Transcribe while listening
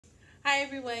Hi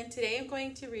everyone, today I'm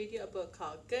going to read you a book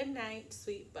called Good Night,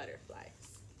 Sweet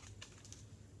Butterflies.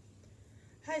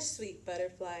 Hush, sweet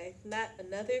butterfly, not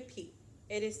another peep.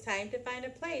 It is time to find a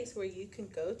place where you can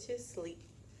go to sleep.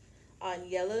 On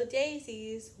yellow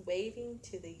daisies, waving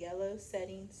to the yellow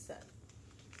setting sun.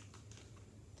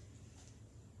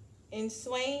 In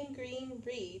swaying green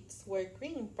reeds, where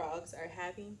green frogs are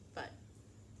having fun.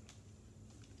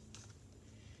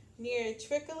 Near a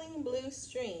trickling blue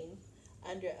stream,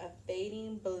 under a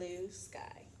fading blue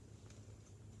sky.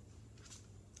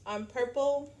 On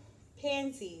purple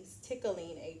pansies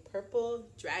tickling a purple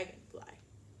dragonfly.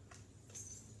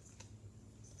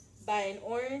 By an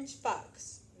orange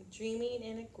fox dreaming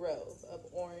in a grove of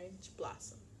orange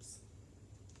blossoms.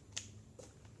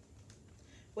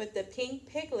 With a pink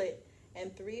piglet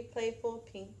and 3 playful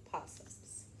pink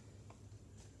possums.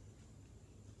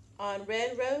 On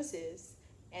red roses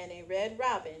and a red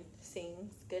robin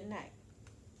sings goodnight.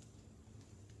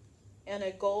 And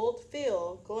a gold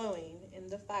field glowing in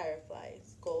the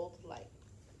fireflies' gold light.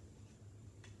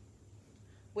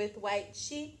 With white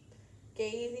sheep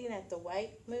gazing at the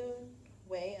white moon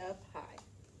way up high.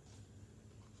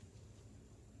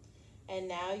 And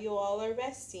now you all are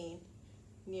resting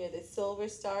near the silver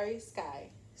starry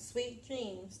sky. Sweet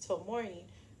dreams till morning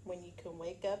when you can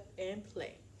wake up and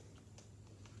play.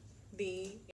 The